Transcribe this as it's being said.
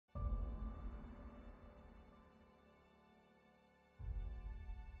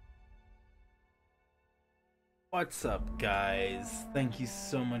What's up, guys? Thank you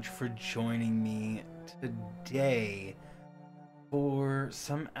so much for joining me today for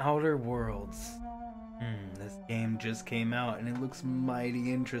some Outer Worlds. This game just came out and it looks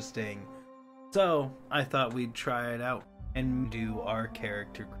mighty interesting. So I thought we'd try it out and do our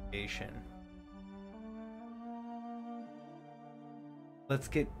character creation. Let's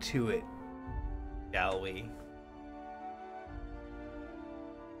get to it, shall we?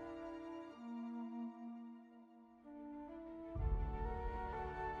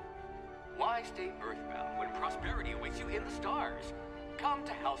 Why stay earthbound when prosperity awaits you in the stars? Come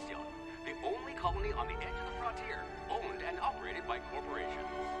to Halcyon, the only colony on the edge of the frontier, owned and operated by corporations.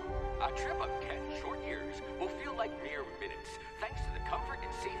 A trip of 10 short years will feel like mere minutes, thanks to the comfort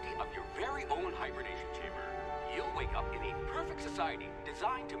and safety of your very own hibernation chamber. You'll wake up in a perfect society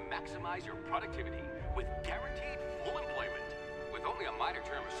designed to maximize your productivity with guaranteed full employment. With only a minor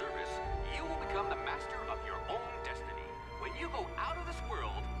term of service, you will become the master of your own destiny when you go out of this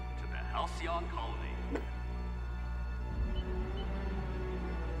world to the Halcyon colony.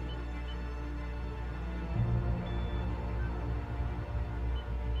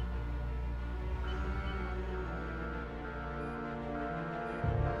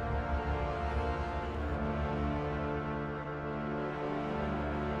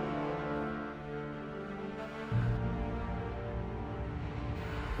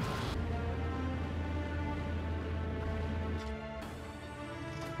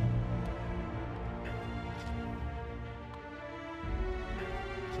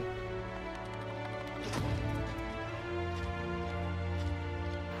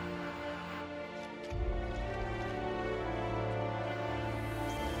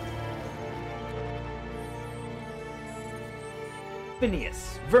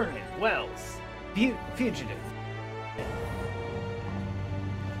 Phineas, Vernon, Wells, Fugitive.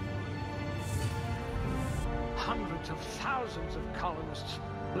 Hundreds of thousands of colonists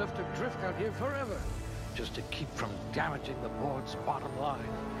left adrift out here forever, just to keep from damaging the board's bottom line.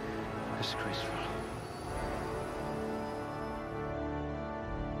 Disgraceful.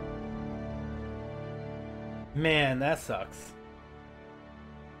 Man, that sucks.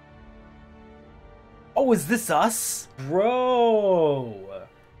 Oh, is this us? Bro!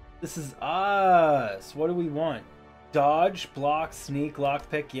 This is us! What do we want? Dodge, block, sneak,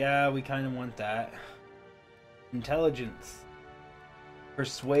 lockpick. Yeah, we kind of want that. Intelligence.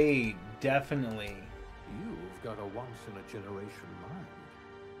 Persuade, definitely. You've got a once-in-a-generation mind.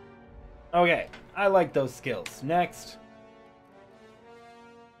 Okay, I like those skills. Next.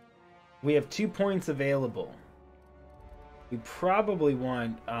 We have 2 points available. We probably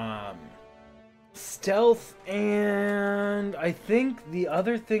want, stealth, and I think the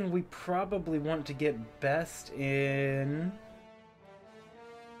other thing we probably want to get best in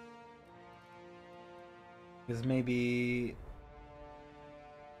is maybe...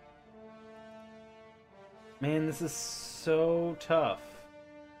 Man, this is so tough.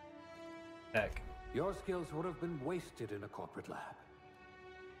 Heck. Your skills would have been wasted in a corporate lab.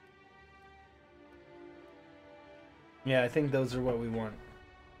 Yeah, I think those are what we want.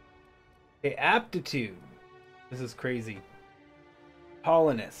 Okay, aptitude. This is crazy.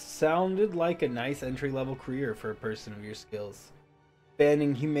 Colonist. Sounded like a nice entry-level career for a person of your skills.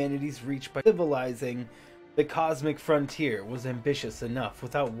 Expanding humanity's reach by civilizing the cosmic frontier was ambitious enough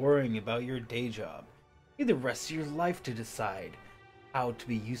without worrying about your day job. You have the rest of your life to decide how to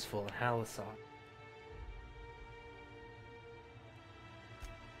be useful in Halcyon.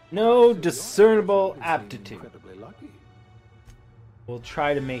 No discernible aptitude. Incredibly lucky. We'll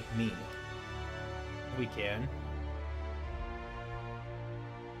try to make me. We can.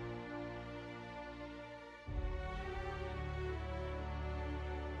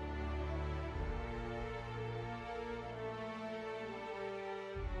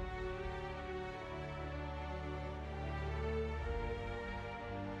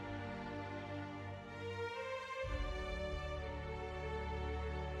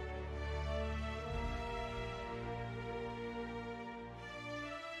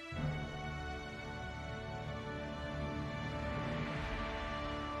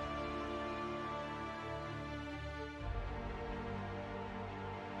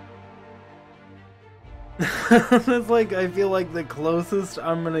 That's like, I feel like the closest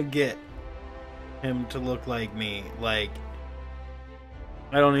I'm gonna get him to look like me. Like,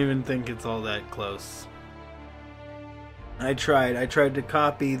 I don't even think it's all that close. I tried to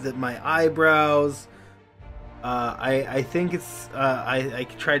copy my eyebrows. I think it's, I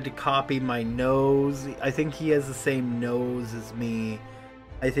tried to copy my nose. I think he has the same nose as me.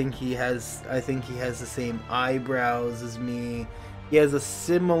 I think he has the same eyebrows as me. He has a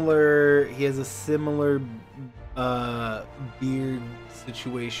similar beard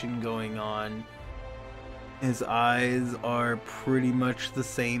situation going on. His eyes are pretty much the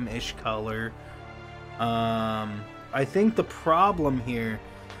same-ish color. I think the problem here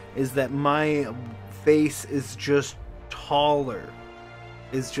is that my face is just taller.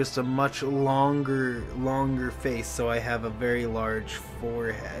 Is just a much longer face, so I have a very large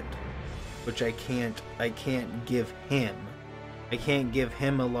forehead, which I can't give him. I can't give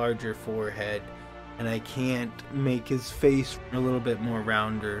him a larger forehead, and I can't make his face a little bit more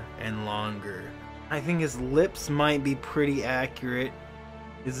rounder and longer. I think his lips might be pretty accurate.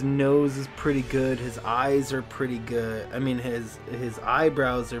 His nose is pretty good. His eyes are pretty good. I mean, his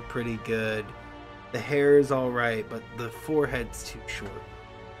eyebrows are pretty good. The hair is alright, but the forehead's too short.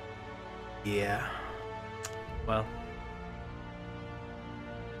 Yeah. Well,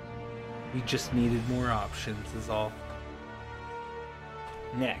 we just needed more options is all.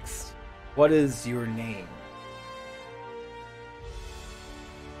 Next, what is your name?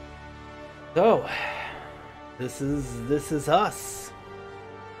 So, this is us.